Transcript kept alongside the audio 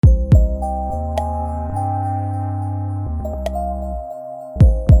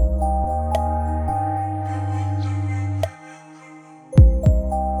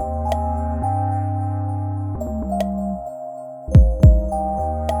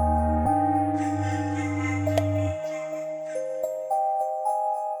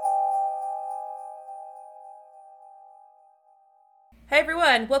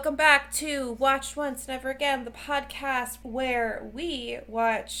everyone. Welcome back to Watch Once, Never Again, the podcast where we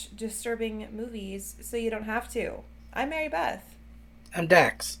watch disturbing movies so you don't have to. I'm Mary Beth. I'm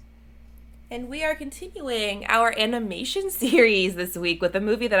Dax. And we are continuing our animation series this week with a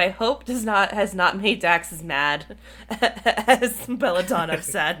movie that I hope has not made Dax as mad as Belladonna of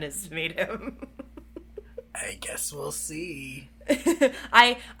Sadness made him. I guess we'll see.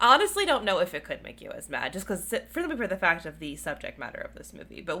 I honestly don't know if it could make you as mad, just because for the fact of the subject matter of this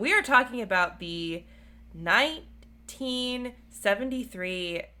movie. But we are talking about the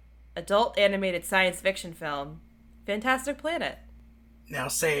 1973 adult animated science fiction film, Fantastic Planet. Now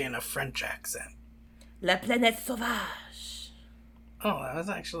say in a French accent. La Planète Sauvage. Oh, that was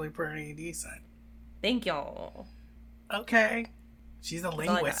actually pretty decent. Thank you. Okay. She's a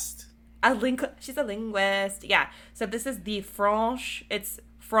linguist. She's a linguist. Yeah. So this is the French. It's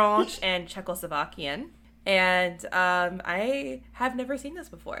French and Czechoslovakian. And I have never seen this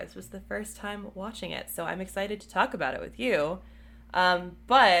before. This was the first time watching it. So I'm excited to talk about it with you.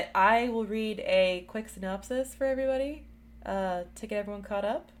 But I will read a quick synopsis for everybody to get everyone caught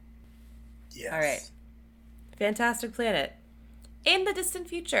up. Yes. All right. Fantastic Planet. In the distant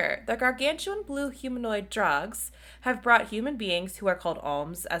future, the gargantuan blue humanoid drugs have brought human beings who are called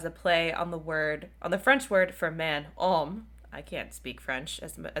hommes as a play on the French word for man, homme. I can't speak French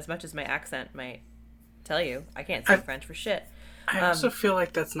as much as my accent might tell you. I can't speak French for shit. I also feel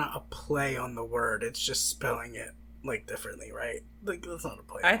like that's not a play on the word. It's just spelling it like differently, right? Like that's not a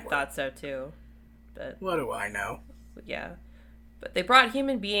play on I the thought word. so too. But What do I know? yeah. But they brought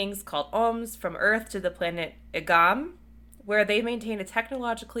human beings called hommes from Earth to the planet Egam, where they maintain a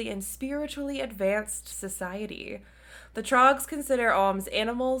technologically and spiritually advanced society. The Trogs consider hommes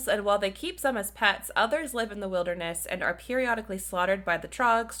animals, and while they keep some as pets, others live in the wilderness and are periodically slaughtered by the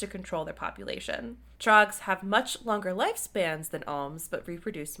Trogs to control their population. Trogs have much longer lifespans than hommes, but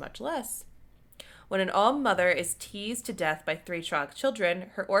reproduce much less. When an homme mother is teased to death by 3 Trog children,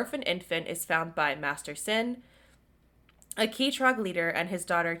 her orphan infant is found by Master Sin, a key Trog leader, and his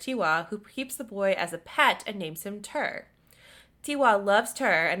daughter Tiwa, who keeps the boy as a pet and names him Tur. Tiwa loves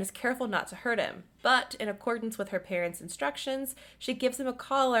Tur and is careful not to hurt him, but in accordance with her parents' instructions, she gives him a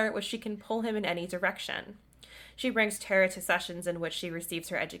collar which she can pull him in any direction. She brings Tur to sessions in which she receives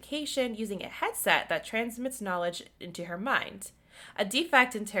her education using a headset that transmits knowledge into her mind. A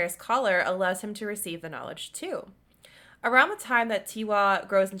defect in Tur's collar allows him to receive the knowledge too. Around the time that Tiwa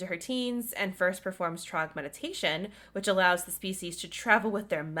grows into her teens and first performs Trog meditation, which allows the species to travel with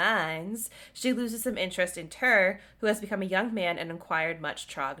their minds, she loses some interest in Tur, who has become a young man and acquired much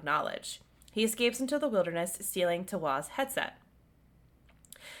Trog knowledge. He escapes into the wilderness, stealing Tiwa's headset.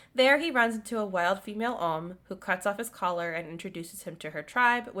 There he runs into a wild female homme who cuts off his collar and introduces him to her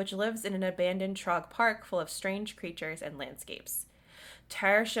tribe, which lives in an abandoned Trog park full of strange creatures and landscapes.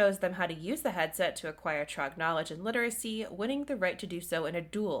 Tur shows them how to use the headset to acquire Trog knowledge and literacy, winning the right to do so in a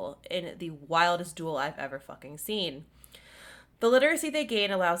duel, in the wildest duel I've ever fucking seen. The literacy they gain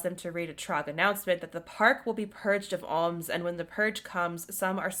allows them to read a Trog announcement that the park will be purged of hommes, and when the purge comes,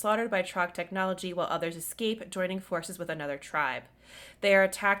 some are slaughtered by Trog technology while others escape, joining forces with another tribe. They are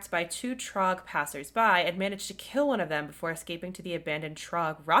attacked by 2 Trog passers-by and manage to kill one of them before escaping to the abandoned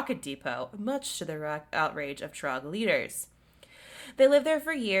Trog rocket depot, much to the outrage of Trog leaders. They live there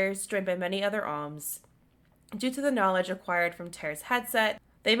for years, joined by many other hommes. Due to the knowledge acquired from Tur's headset,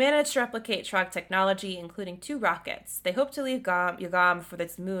 they manage to replicate Trog technology, including 2 rockets. They hope to leave Yagam for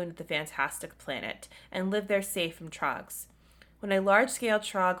its moon, the Fantastic Planet, and live there safe from Trogs. When a large-scale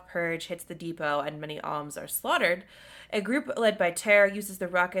Trog purge hits the depot and many hommes are slaughtered, a group led by Tur uses the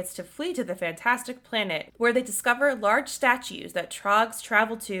rockets to flee to the Fantastic Planet, where they discover large statues that Trogs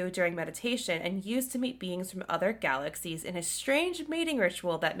travel to during meditation and use to meet beings from other galaxies in a strange mating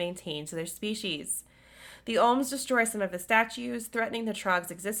ritual that maintains their species. The hommes destroy some of the statues, threatening the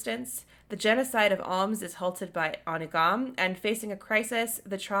Trogs' existence. The genocide of hommes is halted by Onigam, and facing a crisis,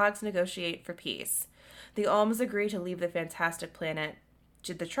 the Trogs negotiate for peace. The hommes agree to leave the Fantastic Planet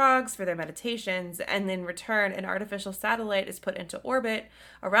to the Trogs for their meditations, and in return, an artificial satellite is put into orbit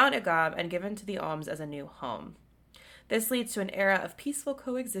around Egam and given to the hommes as a new home. This leads to an era of peaceful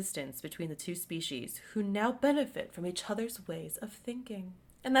coexistence between the 2 species, who now benefit from each other's ways of thinking.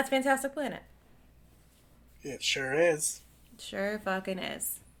 And that's Fantastic Planet. It sure is. It sure fucking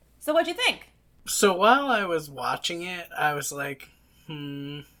is. So what'd you think? So while I was watching it, I was like,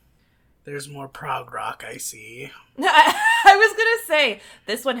 there's more prog rock I see. I was gonna say,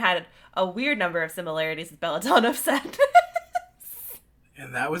 this one had a weird number of similarities with Belladonna of Sadness.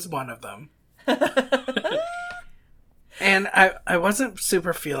 And that was one of them. And I wasn't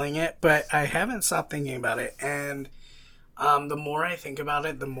super feeling it, but I haven't stopped thinking about it. And The more I think about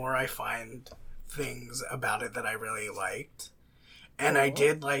it, the more I find things about it that I really liked. And I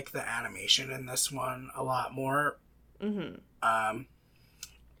did like the animation in this one a lot more. Mm-hmm. I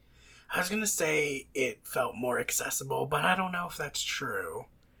was going to say it felt more accessible, but I don't know if that's true.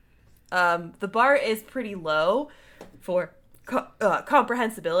 The bar is pretty low for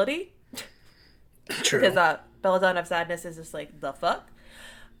comprehensibility. True. Because Belladonna of Sadness is just like, the fuck?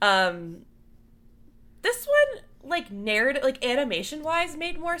 This one, like, narrative, like, animation-wise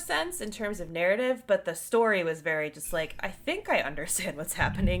made more sense in terms of narrative, but the story was very just like, I think I understand what's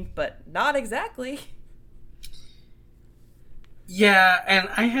happening, but not exactly. Yeah, and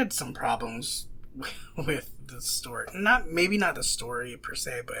I had some problems with the story. Maybe not the story per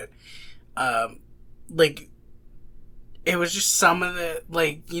se, but, like, it was just some of the,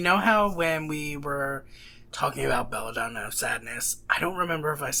 like, you know how when we were talking about Belladonna of Sadness, I don't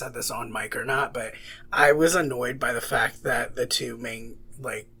remember if I said this on mic or not, but I was annoyed by the fact that the two main,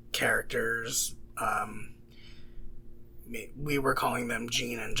 like, characters, we were calling them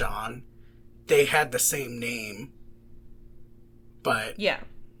Jean and John, they had the same name, but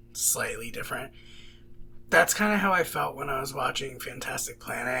slightly different. That's kind of how I felt when I was watching Fantastic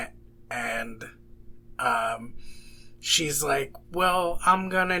Planet, and she's like, well, I'm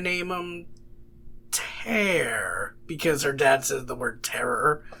gonna name him Tear, because her dad says the word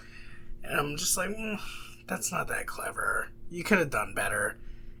terror. And I'm just like, that's not that clever. You could have done better.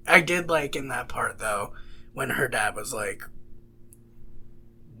 I did like in that part, though, when her dad was like,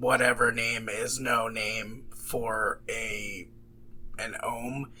 whatever name is no name for an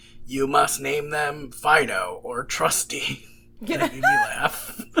ohm, you must name them Fido or Trusty. That made me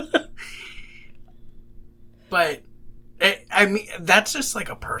laugh. But I mean, that's just like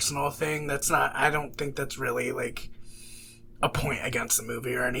a personal thing. That's not, I don't think that's really like a point against the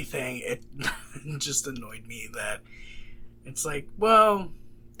movie or anything. It just annoyed me that it's like, well,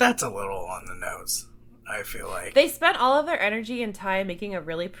 that's a little on the nose, I feel like. They spent all of their energy and time making a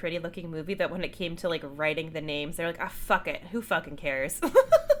really pretty looking movie that when it came to like writing the names, they're like, fuck it. Who fucking cares?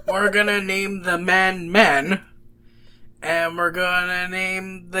 We're gonna name the men, and we're gonna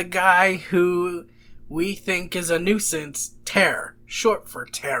name the guy who we think is a nuisance Terror, short for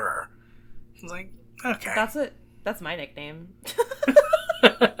terror. I was like, okay. That's my nickname.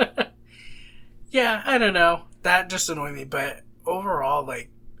 Yeah, I don't know. That just annoyed me, but overall, like,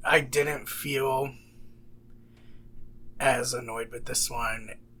 I didn't feel as annoyed with this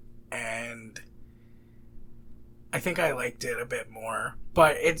one, and I think I liked it a bit more.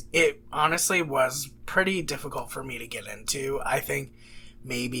 But it honestly was pretty difficult for me to get into. I think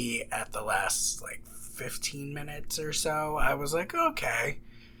maybe at the last, like, 15 minutes or so, I was like, okay.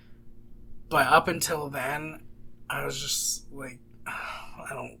 But up until then, I was just like, I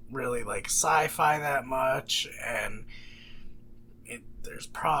don't really like sci-fi that much, and there's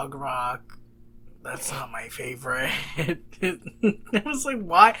prog rock. That's not my favorite. It was like,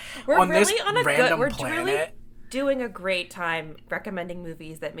 why? We're on really this on a random we're planet, really doing a great time recommending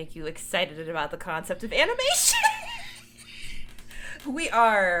movies that make you excited about the concept of animation. We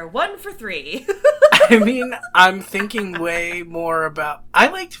are 1 for 3. I mean, I'm thinking way more about. I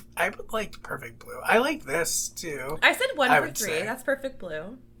liked Perfect Blue. I like this too. I said 1 for 3. Say. That's Perfect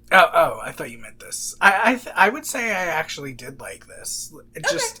Blue. Oh, I thought you meant this. I would say I actually did like this.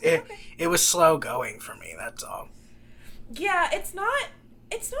 It was slow going for me. That's all. Yeah, it's not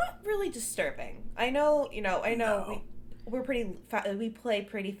really disturbing. I know. No. We're pretty. We play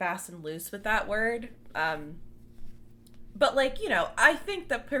pretty fast and loose with that word. But, like, I think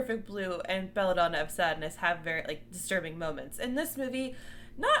that Perfect Blue and Belladonna of Sadness have very, like, disturbing moments. In this movie,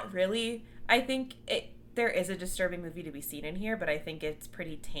 not really. I think there is a disturbing movie to be seen in here, but I think it's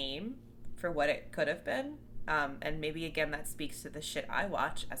pretty tame for what it could have been. And maybe, again, that speaks to the shit I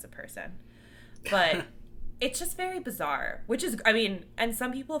watch as a person. But it's just very bizarre, which is, I mean, and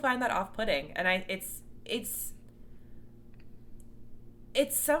some people find that off-putting. And it's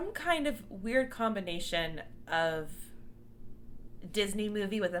some kind of weird combination of Disney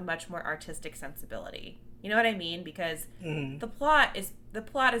movie with a much more artistic sensibility. You know what I mean? Because the plot is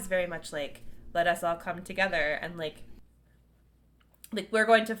very much like, let us all come together and like we're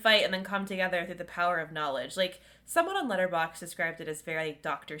going to fight and then come together through the power of knowledge. Like, someone on Letterboxd described it as very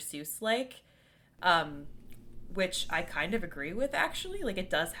Dr. Seuss like, which I kind of agree with, actually. Like,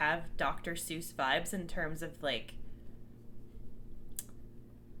 it does have Dr. Seuss vibes in terms of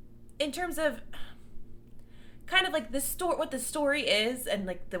kind of like what the story is and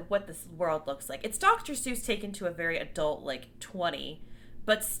like what this world looks like. It's Dr. Seuss taken to a very adult, like 20,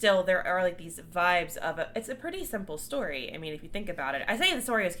 but still there are like these vibes of it's a pretty simple story. I mean, if you think about it, I say the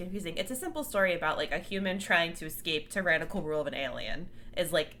story is confusing. It's a simple story about like a human trying to escape tyrannical rule of an alien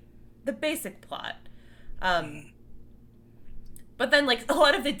is like the basic plot. But then like a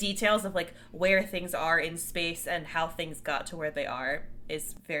lot of the details of like where things are in space and how things got to where they are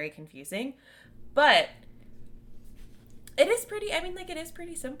is very confusing. But it is pretty, I mean, like, it is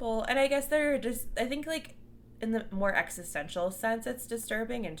pretty simple. And I guess they're just, I think, like, in the more existential sense, it's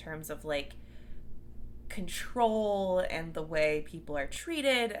disturbing in terms of, like, control and the way people are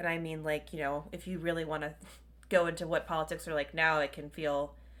treated. And I mean, like, you know, if you really want to go into what politics are like now, it can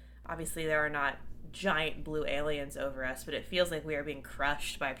feel, obviously, there are not giant blue aliens over us, but it feels like we are being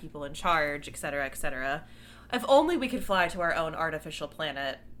crushed by people in charge, et cetera, et cetera. If only we could fly to our own artificial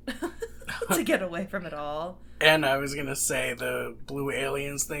planet to get away from it all. And I was gonna say, the blue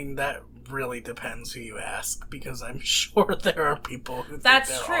aliens thing, that really depends who you ask, because I'm sure there are people who think That's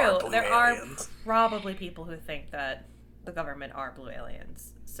there are true. blue There aliens. are probably people who think that the government are blue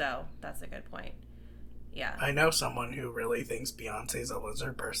aliens. So that's a good point. Yeah. I know someone who really thinks Beyonce's a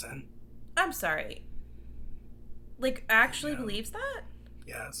lizard person. I'm sorry. Like, actually believes that?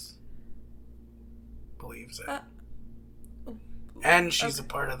 Yes. Believes it. And she's a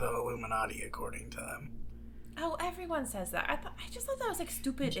part of the Illuminati, according to them. Oh, everyone says that. I just thought that was like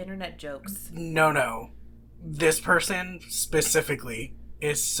stupid internet jokes. No. This person specifically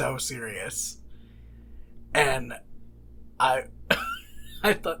is so serious. And I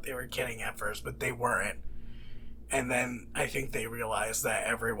I thought they were kidding at first, but they weren't. And then I think they realized that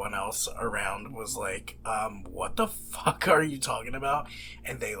everyone else around was like, what the fuck are you talking about?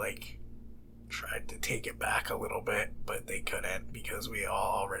 And they like tried to take it back a little bit, but they couldn't because we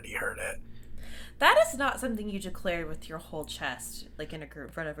all already heard it. That is not something you declare with your whole chest, like in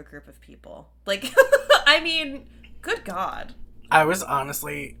front of a group of people. Like, I mean, good God. I was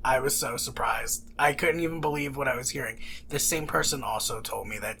so surprised. I couldn't even believe what I was hearing. This same person also told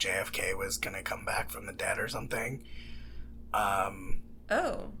me that JFK was going to come back from the dead or something.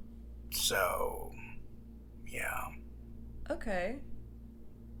 Oh. So, yeah. Okay.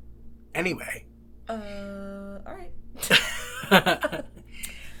 Anyway. Alright.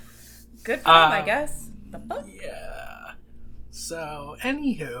 Good for him, I guess. The fuck? Yeah. So,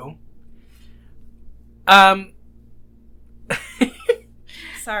 anywho.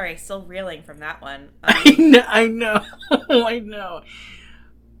 Sorry, still reeling from that one. I know.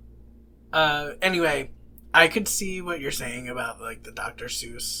 Anyway, I could see what you're saying about, like, the Dr.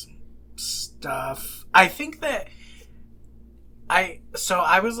 Seuss stuff. I think that I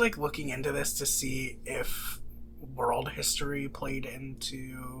was, like, looking into this to see if world history played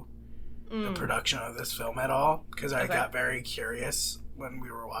into the production of this film at all, because I got very curious when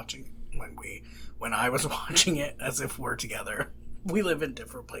I was watching it, as if we're together. We live in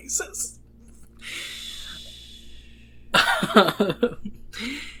different places.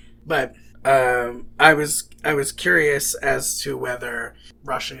 But I was curious as to whether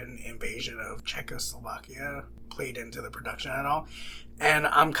Russian invasion of Czechoslovakia played into the production at all, and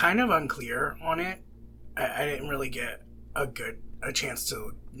I'm kind of unclear on it. I didn't really get a chance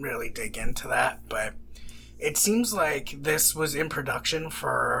to really dig into that, but it seems like this was in production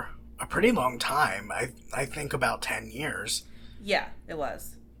for a pretty long time. I think about 10 years. Yeah, it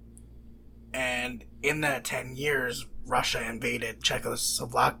was. And in that 10 years, Russia invaded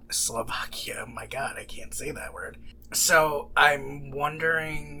Czechoslovakia. My God, I can't say that word. So I'm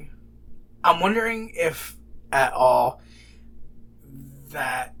wondering if at all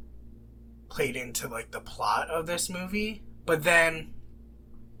that played into like the plot of this movie. But then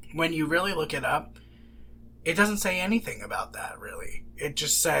when you really look it up, it doesn't say anything about that, really. It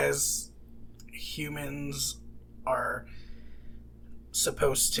just says humans are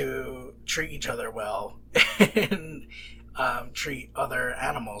supposed to treat each other well and treat other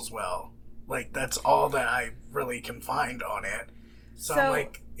animals well. Like, that's all that I really can find on it. So I'm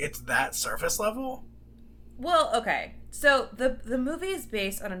like, it's that surface level? Well, okay. So the movie is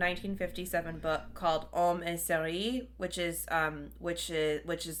based on a 1957 book called Hommes et Série, which is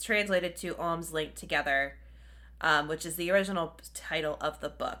translated to Hommes Linked Together, which is the original title of the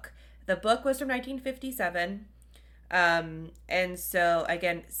book. The book was from 1957. And so,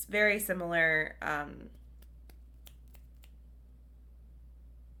 again, it's very similar.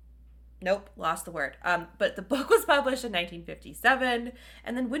 Nope, lost the word. But the book was published in 1957.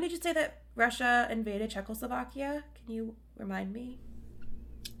 And then when did you say that Russia invaded Czechoslovakia? Can you remind me?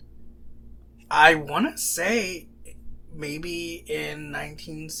 I want to say maybe in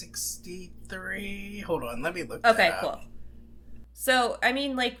 1963. Hold on, let me look that up. Okay, cool. So, I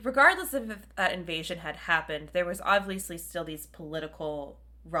mean, like, regardless of if that invasion had happened, there was obviously still these political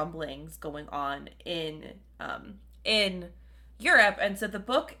rumblings going on in Europe, and so the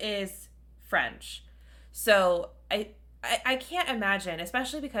book is French. So I can't imagine,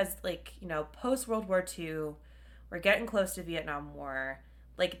 especially because, like, post World War II, we're getting close to Vietnam War,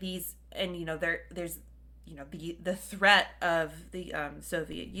 like these, and there's the threat of the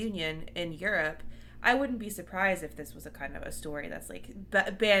Soviet Union in Europe. I wouldn't be surprised if this was a kind of a story that's like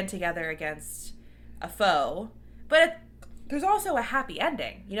band together against a foe, but there's also a happy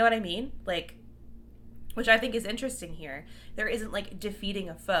ending. You know what I mean? Like, which I think is interesting here. There isn't like defeating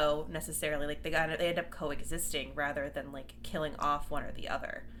a foe necessarily. Like they end up coexisting rather than like killing off one or the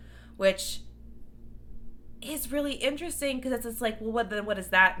other, which is really interesting because it's just like, well, what does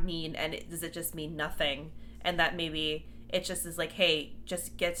that mean? And does it just mean nothing? And that maybe it just is like, hey,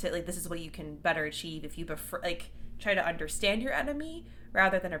 just get to like, this is what you can better achieve if you prefer, like, try to understand your enemy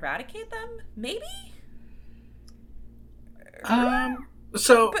rather than eradicate them. Maybe.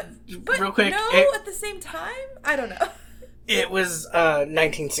 So but real quick, no, at the same time, I don't know. It was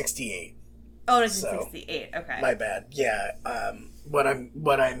 1968. Oh, 1968. So, okay. My bad. Yeah. What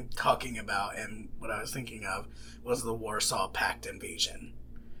I'm talking about and what I was thinking of was the Warsaw Pact invasion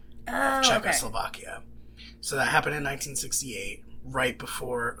of Czechoslovakia. Okay. So that happened in 1968, right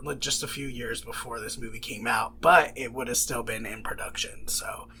before, like, just a few years before this movie came out, but it would have still been in production.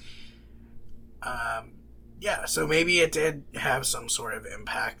 So, yeah, so maybe it did have some sort of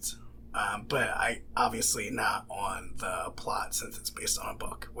impact, but I obviously not on the plot since it's based on a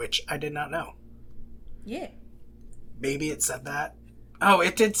book, which I did not know. Yeah. Maybe it said that. Oh,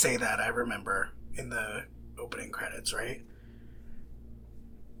 it did say that, I remember, in the opening credits, right?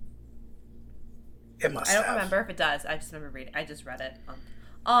 It must have. I don't remember if it does. I just remember reading. I just read it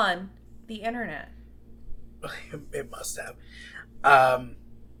on the internet. It must have.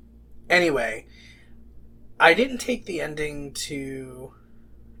 Anyway, I didn't take the ending to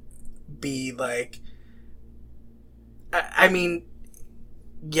be like... I mean,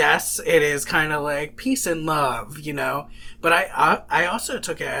 yes, it is kind of like peace and love, but I also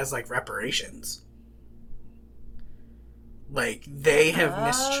took it as like reparations. Like, they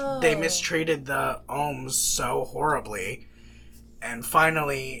have they mistreated the Ohms so horribly, and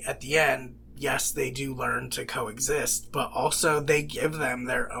finally at the end, yes, they do learn to coexist, but also they give them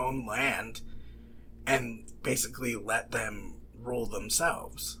their own land and basically let them rule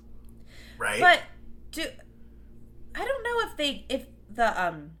themselves, right? But I don't know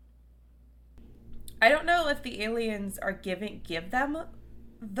if the aliens are give them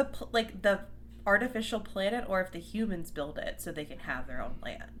the artificial planet, or if the humans build it so they can have their own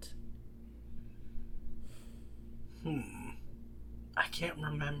land. I can't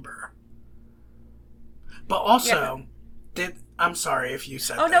remember. But also, I'm sorry if you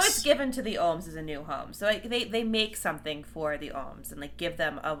said this. Oh, no, it's given to the Ohms as a new home. So like, they make something for the Ohms and like give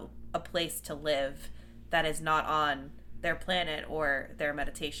them a place to live that is not on their planet or their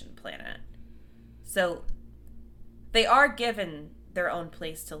meditation planet. So they are given their own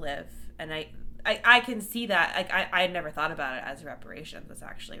place to live, and I can see that. Like, I had never thought about it as reparations. That's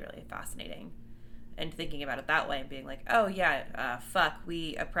actually really fascinating. And thinking about it that way and being like, oh, yeah, fuck,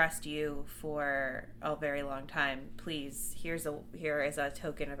 we oppressed you for a very long time. Please, here is a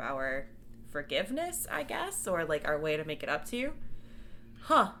token of our forgiveness, I guess, or like our way to make it up to you.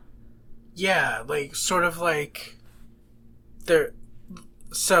 Huh. Yeah, like, sort of like,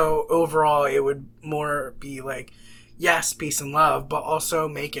 so overall it would more be like, yes, peace and love, but also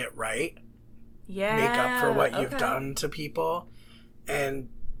make it right. Yeah. Make up for what you've done to people. And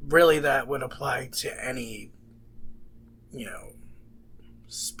really that would apply to any,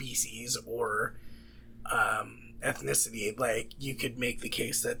 species or ethnicity. Like, you could make the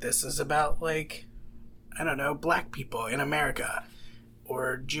case that this is about, like, I don't know, black people in America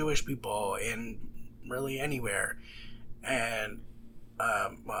or Jewish people in really anywhere. And,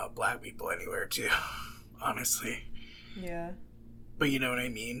 well, black people anywhere too, honestly. Yeah. But you know what I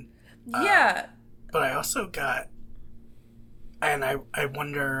mean? Yeah. But I also got, and I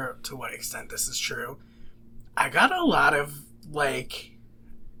wonder to what extent this is true, I got a lot of, like,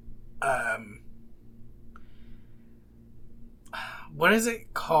 what is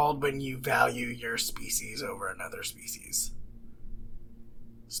it called when you value your species over another species?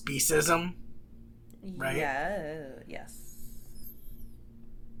 Speciesism? Right? Yeah. Yes.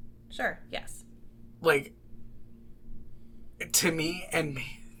 Sure. Yes. Like, to me, and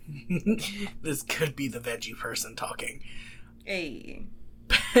this could be the veggie person talking. Hey.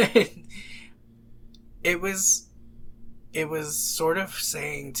 It was sort of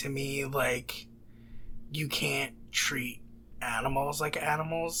saying to me, like, you can't treat animals like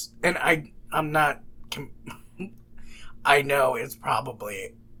animals. And I'm not... I know it's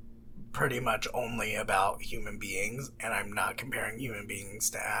probably pretty much only about human beings, and I'm not comparing human beings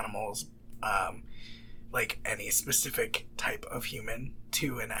to animals, like any specific type of human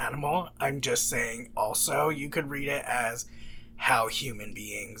to an animal. I'm just saying also you could read it as how human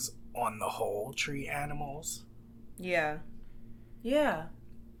beings on the whole treat animals. Yeah. Yeah.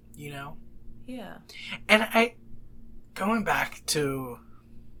 You know? Yeah. And going back to,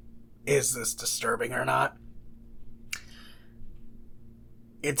 is this disturbing or not?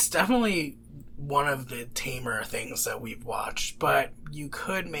 It's definitely one of the tamer things that we've watched, but you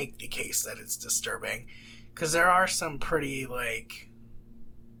could make the case that it's disturbing because there are some pretty, like,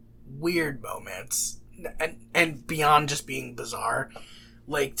 weird moments, and beyond just being bizarre,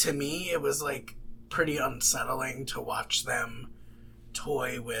 like, to me, it was, like, pretty unsettling to watch them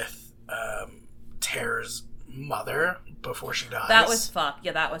toy with Tara's mother before she dies. That was fucked.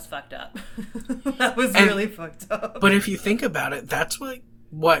 Yeah, that was fucked up. That was really fucked up. But if you think about it, that's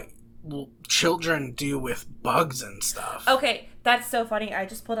what children do with bugs and stuff. Okay, that's so funny. I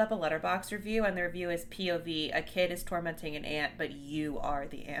just pulled up a Letterboxd review, and the review is POV, a kid is tormenting an ant, but you are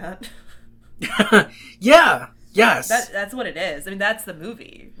the ant. Yeah, yes. That's what it is. I mean, that's the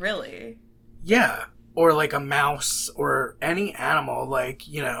movie, really. Yeah, or like a mouse or any animal, like,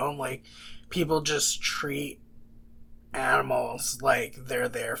 you know, like people just treat animals like they're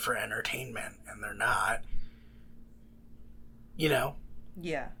there for entertainment, and they're not. You know?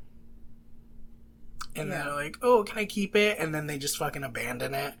 Yeah. And they're like, oh, can I keep it? And then they just fucking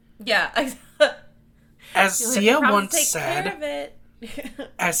abandon it. Yeah. As Sia once said, care of it.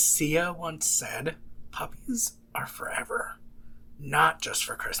 as Sia once said, puppies are forever, not just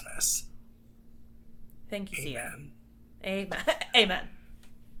for Christmas. Thank you, Sia. Amen. Amen. Amen.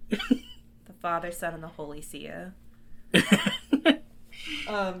 The Father, Son, and the Holy Sia.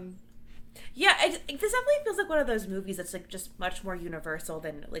 Yeah, this definitely feels like one of those movies that's like just much more universal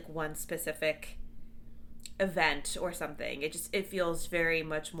than like one specific event or something. It feels very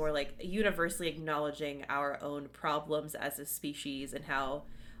much more like universally acknowledging our own problems as a species and how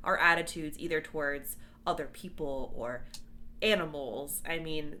our attitudes either towards other people or animals. I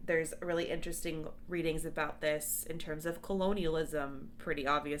mean, there's really interesting readings about this in terms of colonialism, pretty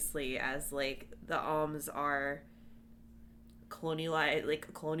obviously, as like the Alms are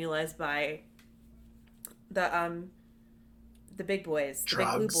colonialized by the big boys, the big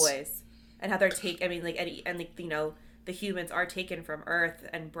blue boys, and how they're you know, the humans are taken from Earth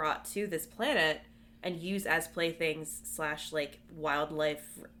and brought to this planet and used as playthings / like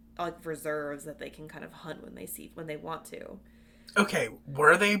wildlife like reserves that they can kind of hunt when they want to. Okay,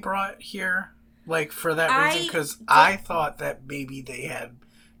 were they brought here like for that reason? Because I thought that maybe they had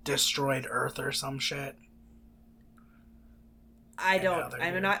destroyed Earth or some shit.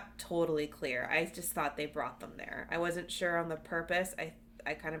 I'm not totally clear. I just thought they brought them there. I wasn't sure on the purpose.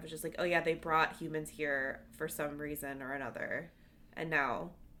 I kind of was just like, oh yeah, they brought humans here for some reason or another. And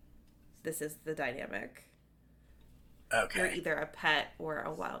now this is the dynamic. Okay. You're either a pet or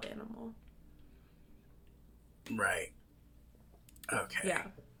a wild animal. Right. Okay. Yeah.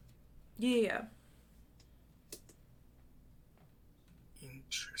 Yeah.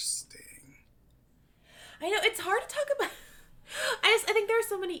 Interesting. I know, it's hard to talk about... I think there are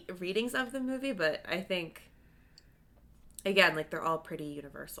so many readings of the movie, but I think, again, like, they're all pretty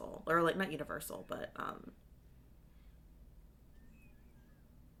universal. Or, like, not universal, but,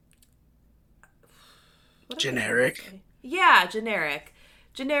 generic? Yeah, generic.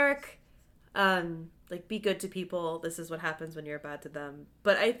 Generic, like, be good to people. This is what happens when you're bad to them.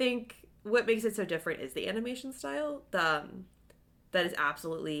 But I think what makes it so different is the animation style. That is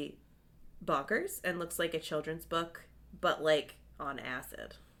absolutely bonkers and looks like a children's book, but, like, on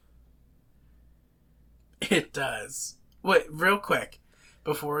acid. It does. Wait, real quick,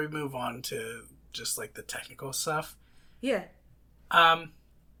 before we move on to just, like, the technical stuff. Yeah.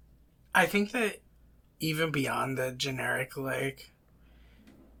 I think that even beyond the generic, like,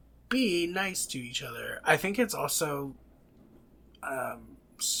 be nice to each other, I think it's also,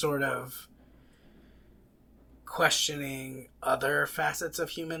 sort of questioning other facets of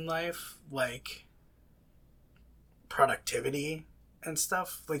human life, like productivity and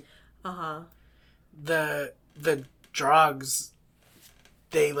stuff. Like, the drugs,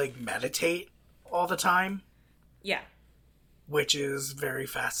 they like meditate all the time. Yeah. Which is very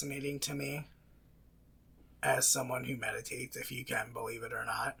fascinating to me as someone who meditates, if you can believe it or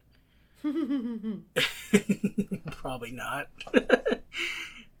not. Probably not.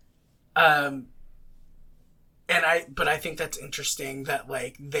 But I think that's interesting that,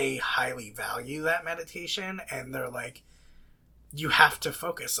 like, they highly value that meditation, and they're like, you have to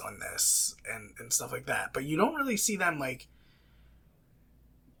focus on this and stuff like that. But you don't really see them, like,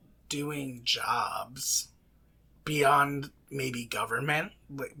 doing jobs beyond maybe government,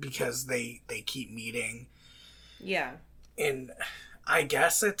 because they keep meeting. Yeah. In, I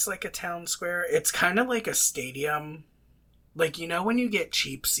guess it's like a town square. It's kind of like a stadium. Like, you know when you get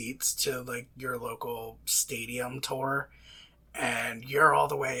cheap seats to, like, your local stadium tour, and you're all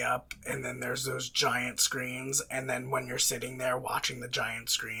the way up, and then there's those giant screens, and then when you're sitting there watching the giant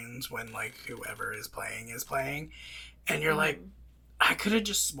screens when, like, whoever is playing, and you're like, I could have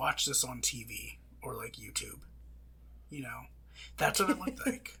just watched this on TV or, like, YouTube. You know? That's what it looked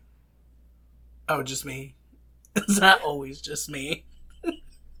like. Oh, just me? Is that always just me?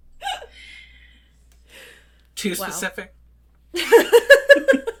 Too specific?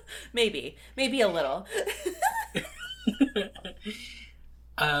 Maybe a little.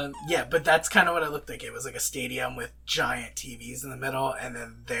 Yeah, but that's kind of what it looked like. It was like a stadium with giant TVs in the middle, and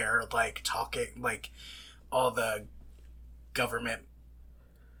then they're, like, talking, like, all the government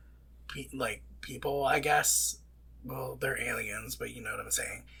people, I guess. Well, they're aliens, but you know what I'm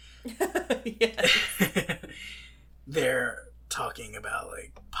saying. Yeah. They're talking about,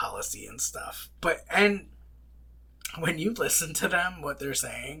 like, policy and stuff. And when you listen to them, what they're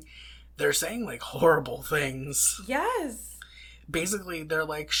saying, like, horrible things. Yes. Basically, they're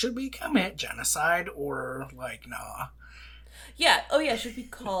like, should we commit genocide, or, like, nah? Yeah. Oh, yeah. Should we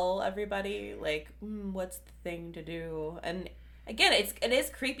call everybody? Like, what's the thing to do? And again, it is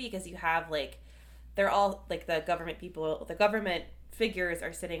creepy because you have, like, they're all, like, the government people, the government figures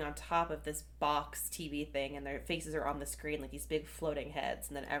are sitting on top of this box TV thing, and their faces are on the screen like these big floating heads,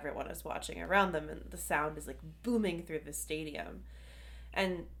 and then everyone is watching around them, and the sound is, like, booming through the stadium.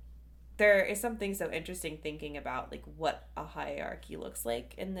 And there is something so interesting thinking about, like, what a hierarchy looks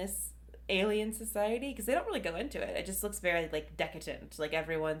like in this alien society, because they don't really go into it. It just looks very, like, decadent. Like,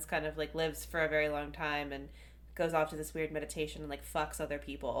 everyone's kind of, like, lives for a very long time and goes off to this weird meditation and, like, fucks other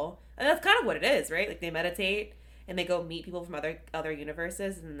people. And that's kind of what it is, right? Like, they meditate and they go meet people from other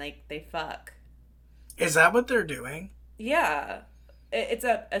universes, and, like, they fuck. Is that what they're doing? Yeah. It's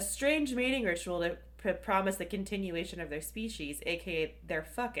a strange mating ritual to promise the continuation of their species, aka they're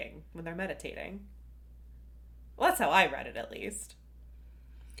fucking when they're meditating. Well, that's how I read it, at least.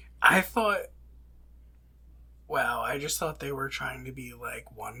 I just thought they were trying to be,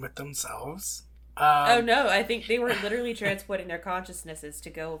 like, one with themselves. Oh no, I think they were literally transporting their consciousnesses to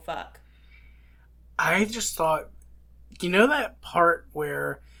go fuck. I just thought, you know that part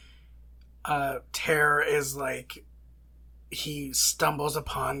where Terror is, like, he stumbles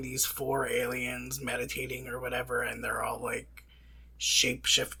upon these 4 aliens meditating or whatever, and they're all, like,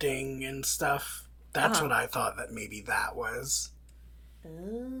 shape-shifting and stuff? That's what I thought that maybe that was.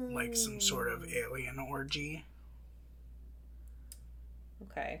 Oh. Like some sort of alien orgy.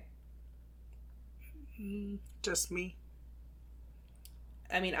 Okay. Just me.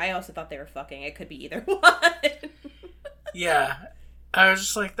 I mean, I also thought they were fucking. It could be either one. Yeah. I was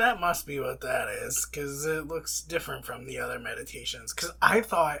just like, that must be what that is, because it looks different from the other meditations. Because I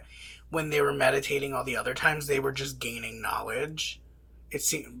thought when they were meditating all the other times, they were just gaining knowledge.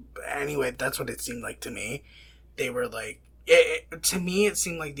 Anyway, that's what it seemed like to me. They were like, to me, it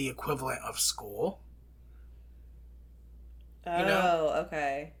seemed like the equivalent of school. Oh, you know?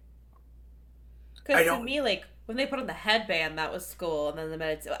 Okay. Because to me, like, when they put on the headband, that was school, and then the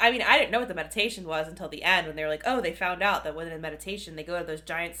meditation. I mean, I didn't know what the meditation was until the end, when they were like, oh, they found out that when in meditation, they go to those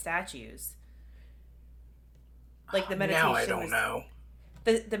giant statues. Like, the meditation now I don't know.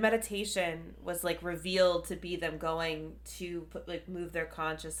 The meditation was, like, revealed to be them going to move their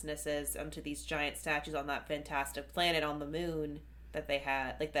consciousnesses onto these giant statues on that fantastic planet on the moon that they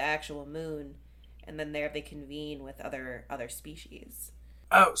had, like the actual moon, and then there they convene with other species.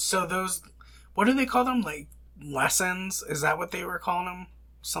 Oh, so those, what do they call them? Like, lessons? Is that what they were calling them?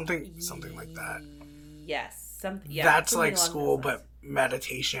 Something like that. Yes, that's like school, but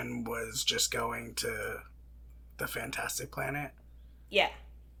meditation was just going to the fantastic planet. Yeah.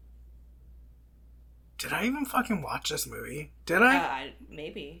 Did I even fucking watch this movie? Did I?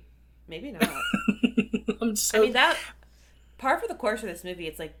 Maybe not. I mean, that par for the course of this movie,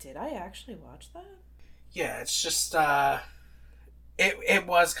 it's like, did I actually watch that? Yeah, it's just it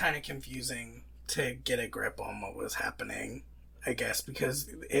was kind of confusing to get a grip on what was happening, I guess,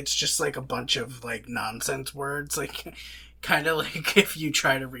 because it's just like a bunch of, like, nonsense words, like, kind of like if you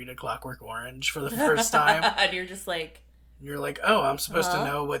try to read A Clockwork Orange for the first time. And you're just like... You're like, oh, I'm supposed to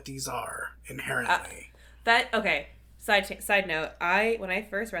know what these are inherently. Okay. Side note, when I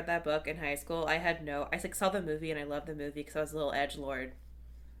first read that book in high school, I saw the movie and I loved the movie because I was a little edgelord.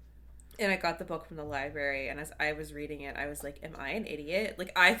 And I got the book from the library, and as I was reading it, I was like, "Am I an idiot?"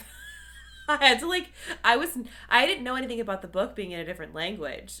 Like I had to like, I didn't know anything about the book being in a different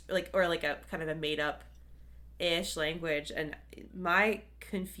language, like or like a kind of a made up ish language, and my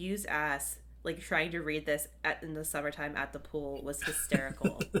confused ass like trying to read this in the summertime at the pool was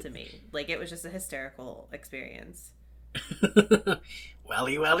hysterical to me. Like it was just a hysterical experience.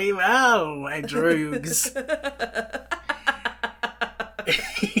 Welly, welly, well, my droogs.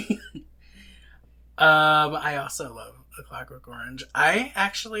 I also love A Clockwork Orange. I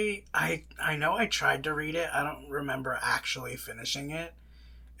know I tried to read it. I don't remember actually finishing it.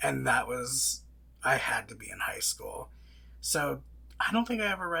 And I had to be in high school. So I don't think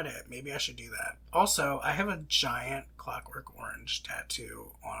I ever read it. Maybe I should do that. Also, I have a giant Clockwork Orange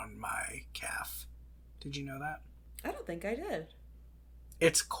tattoo on my calf. Did you know that? I don't think I did.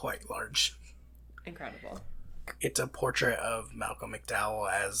 It's quite large. Incredible. It's a portrait of Malcolm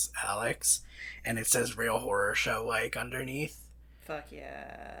McDowell as Alex, and it says "Real Horror Show" like underneath. Fuck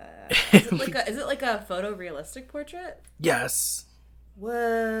yeah! Is it like a photorealistic portrait? Yes.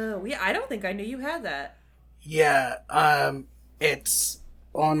 Whoa! Yeah, I don't think I knew you had that. Yeah. It's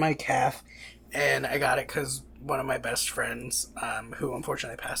on my calf, and I got it because one of my best friends, who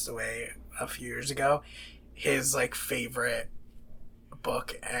unfortunately passed away a few years ago, his like favorite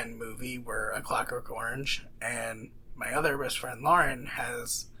book and movie were A Clockwork Orange, and my other best friend Lauren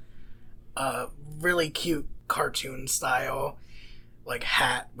has a really cute cartoon style like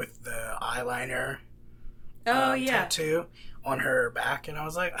hat with the eyeliner tattoo on her back, and I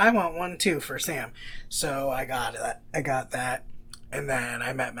was like, I want one too for Sam. So I got that, and then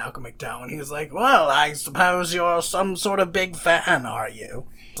I met Malcolm McDowell, and he was like, well, I suppose you're some sort of big fan, are you?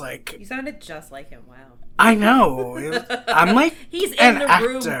 Like, you sounded just like him. Wow. I know. I'm like he's in the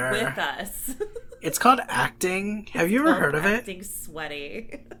room with us. It's called acting. Have you ever heard of it? Acting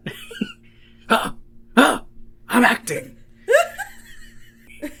sweaty. I'm acting.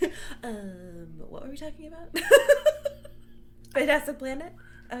 What were we talking about? Fantastic Planet?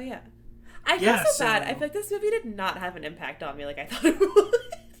 Oh yeah. I feel so bad. I feel like this movie did not have an impact on me like I thought it would.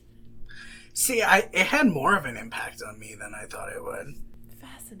 See, it had more of an impact on me than I thought it would.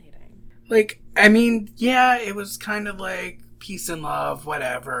 Fascinating. Like, I mean, yeah, it was kind of like peace and love,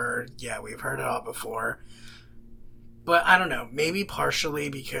 whatever. Yeah, we've heard it all before. But I don't know, maybe partially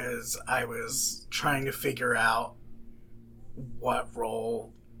because I was trying to figure out what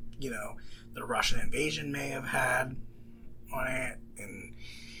role, the Russian invasion may have had on it, and,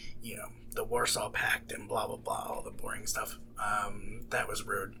 the Warsaw Pact and blah, blah, blah, all the boring stuff. That was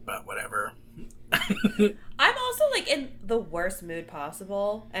rude, but whatever. I'm also like in the worst mood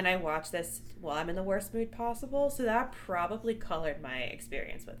possible, and I watched this while I'm in the worst mood possible, so that probably colored my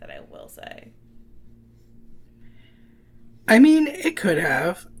experience with it, I will say. I mean, it could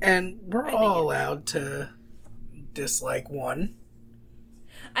have, and we're all allowed to dislike one.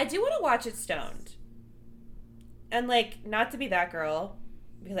 I do want to watch it stoned. And like, not to be that girl,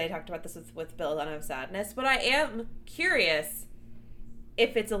 because I talked about this with Bill Dunn of Sadness, but I am curious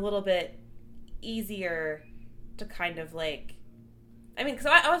if it's a little bit easier to kind of like, I mean, because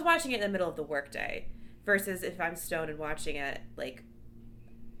I was watching it in the middle of the workday versus if I'm stoned and watching it like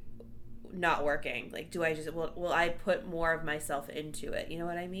not working. Like, do I just will I put more of myself into it? You know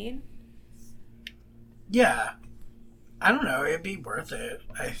what I mean? Yeah, I don't know. It'd be worth it,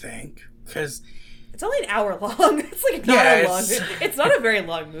 I think, because it's only an hour long. It's like not a long. It's not a very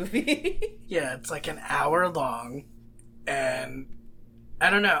long movie. Yeah, it's like an hour long, and I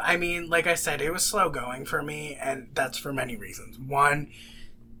don't know. I mean, like I said, it was slow going for me, and that's for many reasons. One,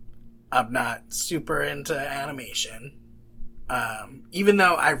 I'm not super into animation. Even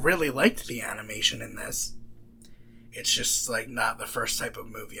though I really liked the animation in this, it's just like not the first type of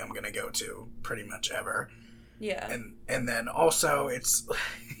movie I'm gonna go to pretty much ever. Yeah. And then also it's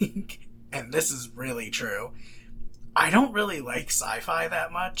and this is really true. I don't really like sci-fi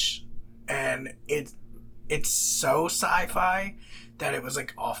that much, and it's so sci-fi that it was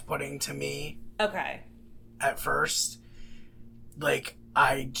like off-putting to me. Okay. At first, like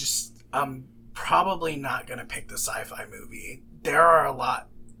I'm probably not gonna pick the sci-fi movie. There are a lot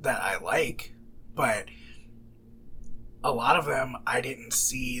that I like, but a lot of them I didn't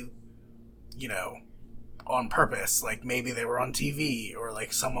see, on purpose. Like maybe they were on TV, or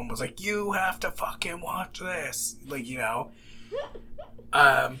like someone was like, you have to fucking watch this, like,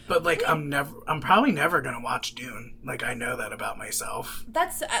 but like I'm probably never gonna watch Dune. Like, I know that about myself.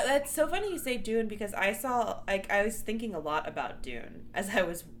 That's so funny you say Dune, because I was thinking a lot about Dune as I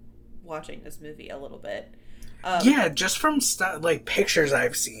was watching this movie a little bit. Yeah, just from like pictures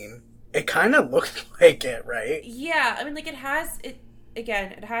I've seen, it kind of looked like it, right? Yeah, I mean, like it has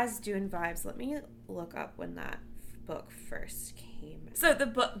again, it has Dune vibes. Let me look up when that book first came. So the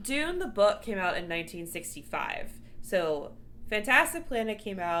book Dune, the book came out in 1965. So Fantastic Planet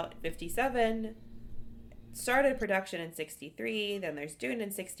came out in 57, started production in 63, then there's Dune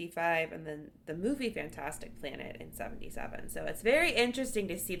in 65, and then the movie Fantastic Planet in 77. So it's very interesting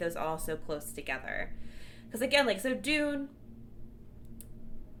to see those all so close together. Because again, like, so Dune,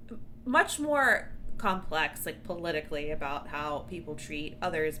 much more complex, like, politically, about how people treat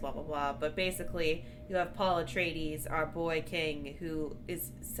others, blah blah blah, but basically you have Paul Atreides, our boy king, who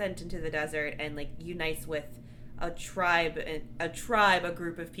is sent into the desert and, like, unites with a tribe, a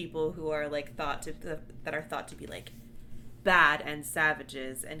group of people who are, like, thought to be, like, bad and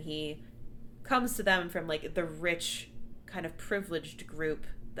savages, and he comes to them from, like, the rich kind of privileged group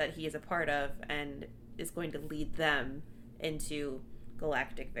that he is a part of, and is going to lead them into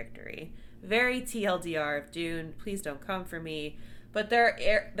galactic victory. Very TLDR of Dune. Please don't come for me. But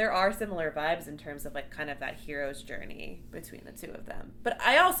there are similar vibes in terms of, like, kind of that hero's journey between the two of them. But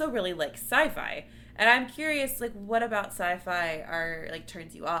I also really like sci-fi, and I'm curious, like, what about sci-fi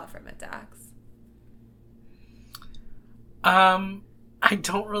turns you off from it, Dax? I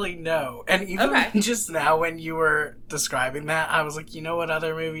don't really know. And even just now when you were describing that, I was like, you know what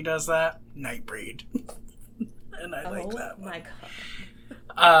other movie does that? Nightbreed. And I like that one.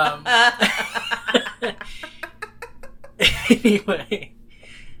 Oh my god. Anyway.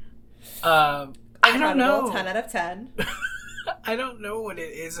 I don't know. 10 out of 10. I don't know what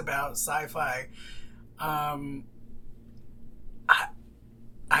it is about sci-fi. I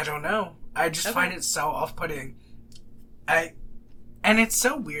don't know. I just find it so off-putting. And it's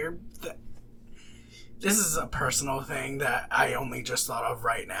so weird that this is a personal thing that I only just thought of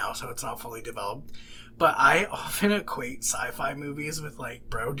right now, so it's not fully developed. But I often equate sci-fi movies with, like,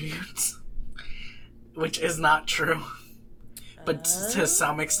 bro dudes, which is not true. But to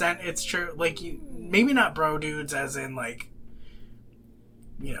some extent, it's true. Like, maybe not bro dudes as in, like,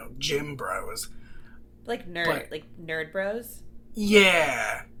 you know, gym bros. Like nerd bros?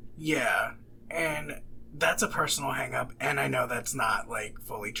 Yeah. And that's a personal hang-up, and I know that's not, like,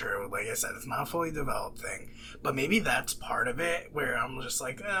 fully true. Like I said, it's not a fully developed thing. But maybe that's part of it, where I'm just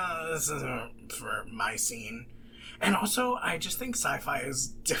like, this isn't for my scene. And also, I just think sci-fi is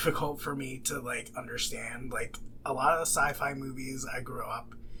difficult for me to, like, understand. Like, a lot of the sci-fi movies I grew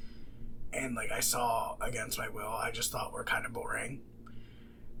up and, like, I saw against my will, I just thought were kind of boring.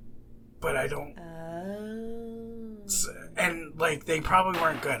 But I don't... And, like, they probably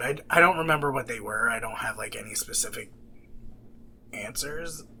weren't good. I don't remember what they were. I don't have, like, any specific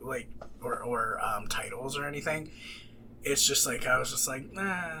answers, like, or titles or anything. It's just, like, I was just like,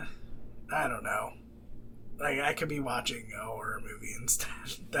 I don't know. Like, I could be watching a horror movie instead.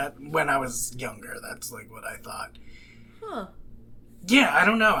 That, when I was younger, that's, like, what I thought. Huh. Yeah, I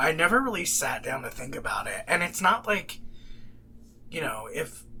don't know. I never really sat down to think about it. And it's not like, you know,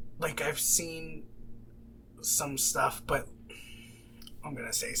 if, like, I've seen some stuff, but I'm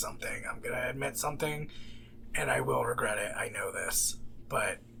gonna say something. I'm gonna admit something, and I will regret it. I know this.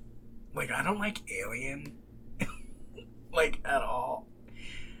 But, like, I don't like Alien. Like, at all.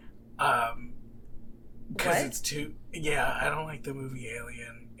 Because it's too... Yeah, I don't like the movie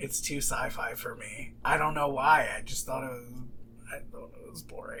Alien. It's too sci-fi for me. I don't know why. I just thought it was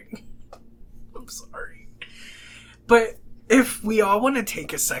boring. I'm sorry. But if we all want to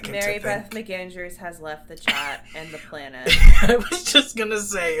take a second Mary to Beth think... McAndrews has left the chat and the planet. I was just going to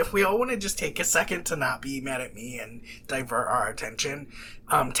say, if we all want to just take a second to not be mad at me and divert our attention,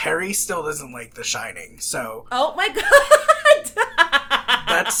 Terry still doesn't like The Shining, so... Oh my god!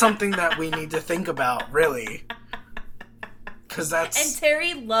 That's something that we need to think about, really. Because that's... And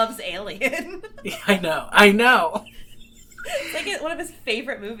Terry loves Alien. Yeah, I know. It's like one of his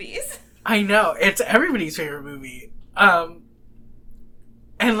favorite movies. I know. It's everybody's favorite movie.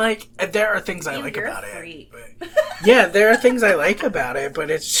 And, like, there are things I like about it. But, yeah, there are things I like about it,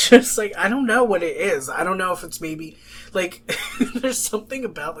 but it's just, like, I don't know what it is. I don't know if it's maybe, like, there's something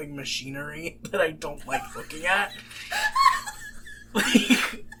about, like, machinery that I don't like looking at.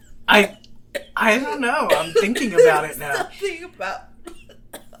 Like, I don't know. I'm thinking about it now. Something about...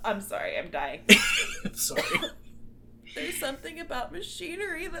 I'm sorry, I'm dying. Sorry. There's something about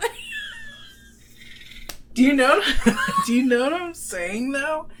machinery that I... Do you know what I'm saying,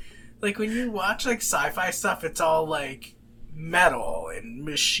 though? Like, when you watch, like, sci-fi stuff, it's all, like, metal and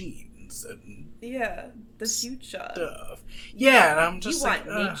machines and... Yeah, the future stuff. Yeah, and I'm just like...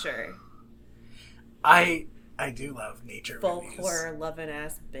 You want nature. I do love nature folklore loving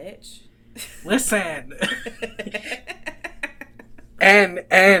ass bitch. Listen. And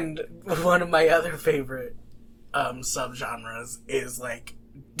one of my other favorite subgenres is like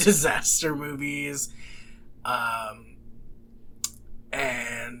disaster movies,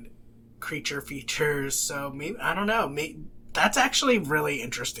 and creature features. So maybe, I don't know. Maybe, that's actually really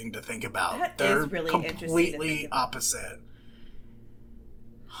interesting to think about. That They're is really completely opposite.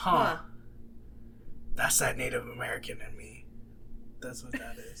 Huh. That's that Native American in me. That's what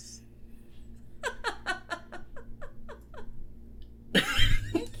that is. I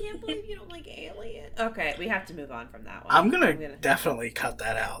can't believe you don't like Alien. Okay, we have to move on from that one. I'm gonna definitely cut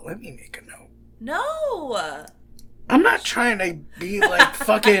that out. Let me make a note. No! I'm not trying to be like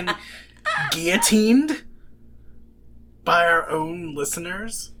fucking guillotined by our own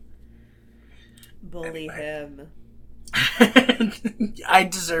listeners. Bully him. I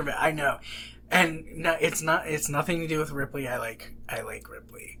deserve it. I know. And no, it's nothing to do with Ripley. I like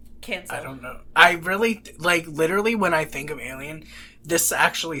Ripley. Cancel. I don't know. I really like, literally, when I think of Alien, this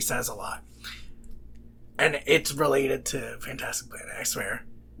actually says a lot. And it's related to Fantastic Planet, I swear.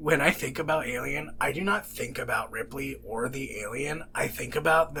 When I think about Alien, I do not think about Ripley or the alien. I think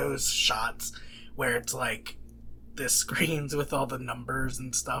about those shots where it's like the screens with all the numbers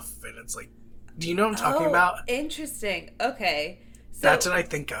and stuff, and it's like, do you know what I'm talking about? Interesting. Okay. So, that's what I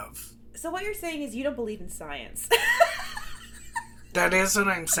think of. So what you're saying is you don't believe in science. That is what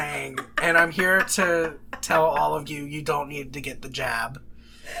I'm saying. And I'm here to tell all of you, you don't need to get the jab.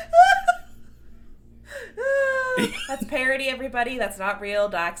 That's parody, everybody. That's not real.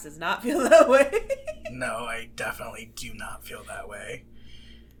 Dax does not feel that way. No, I definitely do not feel that way.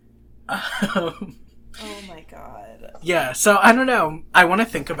 Oh my god. Yeah, so I don't know. I want to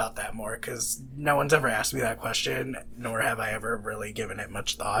think about that more, because no one's ever asked me that question, nor have I ever really given it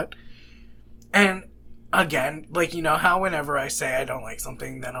much thought. And again, like, you know how whenever I say I don't like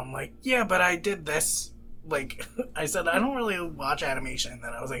something, then I'm like, yeah, but I did this. Like, I said, I don't really watch animation. And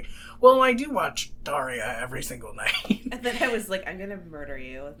then I was like, well, I do watch Daria every single night. And then I was like, I'm going to murder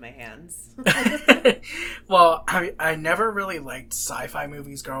you with my hands. Well, I never really liked sci-fi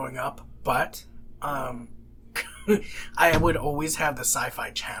movies growing up, but I would always have the Sci-Fi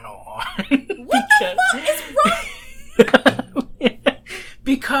Channel on. What the fuck is wrong?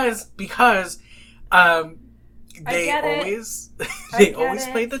 because they always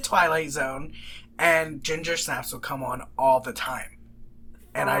played the Twilight Zone, and Ginger Snaps would come on all the time.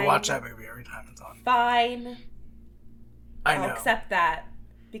 And I watch that movie every time it's on. Fine. I'll accept that,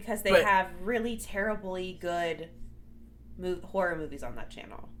 because they have really terribly good horror movies on that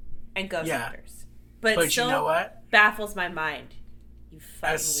channel. And ghost hunters. But it still, you know what? Baffles my mind. You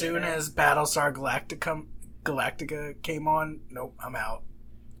fucking As soon as Battlestar Galactica came on, nope, I'm out.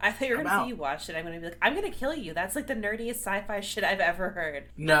 I thought you were going to say you watched it. I'm going to be like, I'm going to kill you. That's like the nerdiest sci-fi shit I've ever heard.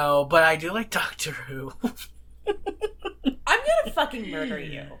 No, but I do like Doctor Who. I'm going to fucking murder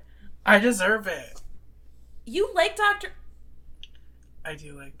you. I deserve it. You like Doctor... I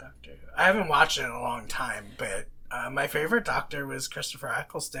do like Doctor Who. I haven't watched it in a long time, but my favorite Doctor was Christopher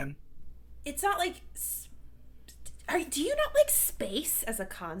Eccleston. It's not like... Do you not like space as a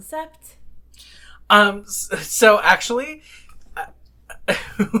concept? So actually...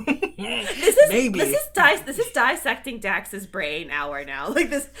 Maybe this is dissecting Dax's brain hour now. Like,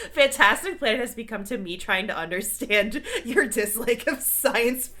 this Fantastic Planet has become to me trying to understand your dislike of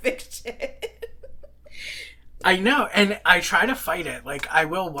science fiction. I know, and I try to fight it. Like, I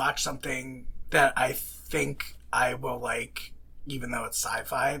will watch something that I think I will like, even though it's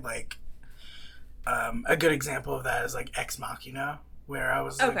sci-fi. Like, a good example of that is like Ex Machina, where I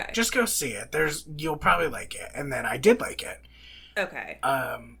was like, just go see it. You'll probably like it, and then I did like it. Okay.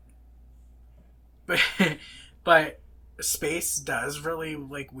 But space does really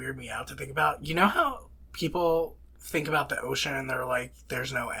like weird me out to think about. You know how people think about the ocean and they're like,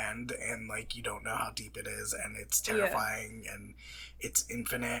 there's no end, and like you don't know how deep it is, and it's terrifying, and it's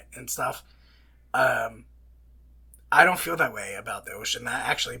infinite and stuff. I don't feel that way about the ocean. That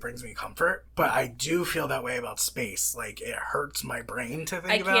actually brings me comfort, but I do feel that way about space. Like, it hurts my brain to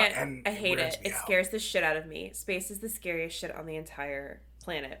think about, and I hate it. It scares the shit out of me. Space is the scariest shit on the entire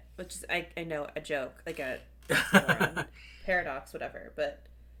planet, which is, I know, a joke, like a paradox, whatever, but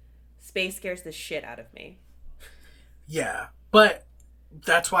space scares the shit out of me. Yeah, but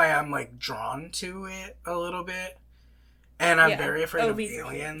that's why I'm like drawn to it a little bit, and I'm very afraid of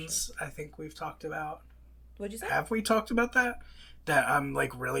aliens. I think we've talked about. What'd you say? Have we talked about that? That I'm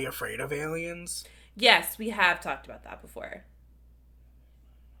like really afraid of aliens? Yes, we have talked about that before.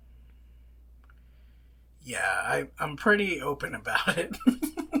 Yeah, I'm pretty open about it.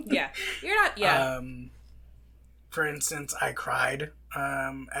 Yeah. You're not, yeah. For instance, I cried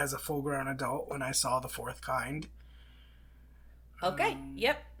as a full-grown adult when I saw The Fourth Kind. Okay,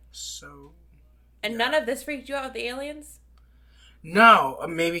 yep. So, And none of this freaked you out with the aliens? No,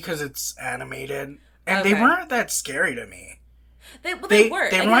 maybe because it's animated. And they weren't that scary to me. They were. They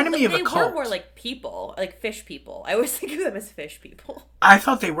Like, reminded me of a They cult. were more like people, like fish people. I always think of them as fish people. I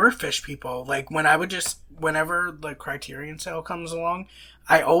thought they were fish people. Like, whenever the Criterion sale comes along,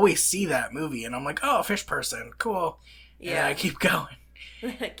 I always see that movie, and I'm like, oh, fish person, cool. Yeah. And I keep going.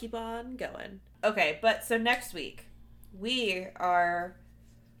 Keep on going. Okay, but so next week, we are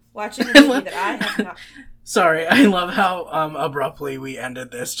watching a movie that I have not... Sorry, I love how abruptly we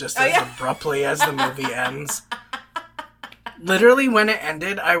ended this, just as abruptly as the movie ends. Literally, when it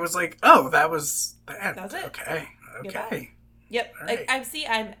ended, I was like, "Oh, that was the end." That was it. Okay. Yep. Right.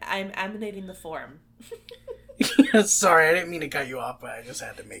 I'm emanating the form. Sorry, I didn't mean to cut you off, but I just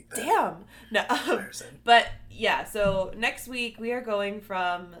had to make that. Damn. No. But yeah, so next week we are going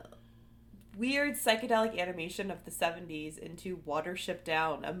from weird psychedelic animation of the 70s into Watership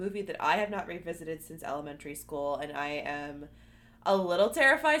Down, a movie that I have not revisited since elementary school, and I am a little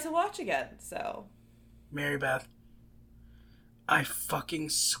terrified to watch again. So, Mary Beth, I fucking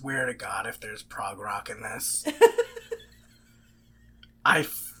swear to God, if there's prog rock in this, I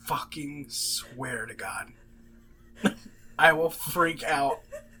fucking swear to God, I will freak out.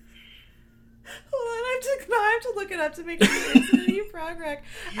 Hold on, I have to look it up to make sure there's any prog rock.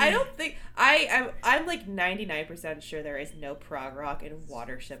 I don't think I'm like 99% sure there is no prog rock in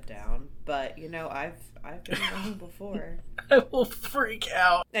Watership Down, but you know I've been wrong before. I will freak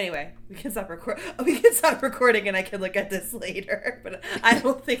out. Anyway, we can stop recording and I can look at this later. But I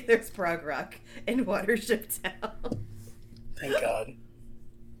don't think there's prog rock in Watership Down. Thank God.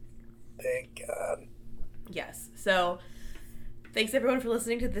 Thank God. Yes. So, thanks everyone for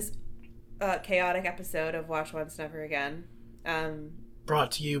listening to this chaotic episode of Watch Once Never Again.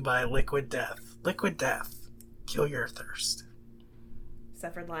 Brought to you by Liquid Death. Liquid Death. Kill your thirst.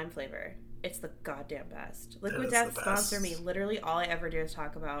 Saffron lime flavor. It's the goddamn best. Liquid Death, sponsor me. Literally all I ever do is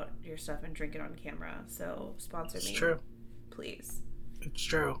talk about your stuff and drink it on camera. So sponsor me. It's true. Please. It's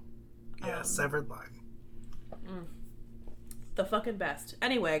true. Yeah, severed lime. The fucking best.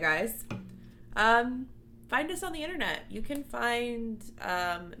 Anyway, guys. Find us on the internet. You can find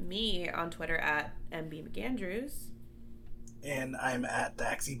me on Twitter at MBMcAndrews. And I'm at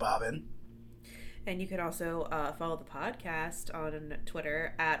Daxy Bobbin. And you can also follow the podcast on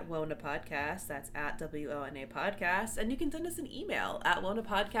Twitter at Wona Podcast. That's at WONA Podcast. And you can send us an email at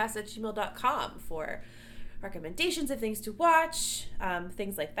wonapodcast@gmail.com for recommendations of things to watch,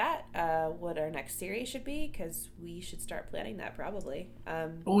 things like that, what our next series should be, because we should start planning that probably.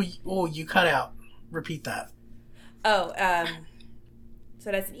 You cut out. Repeat that. So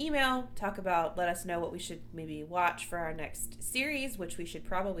that's an email. Let us know what we should maybe watch for our next series, which we should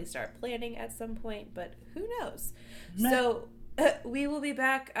probably start planning at some point, but who knows? So we will be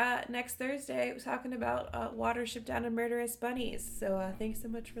back next Thursday talking about Watership Down and Murderous Bunnies. So thanks so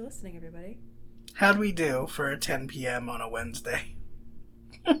much for listening, everybody. How'd we do for a 10 p.m. on a Wednesday?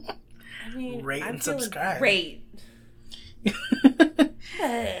 I mean, rate and subscribe. Great.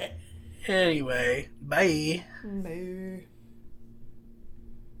 Anyway, bye. Bye.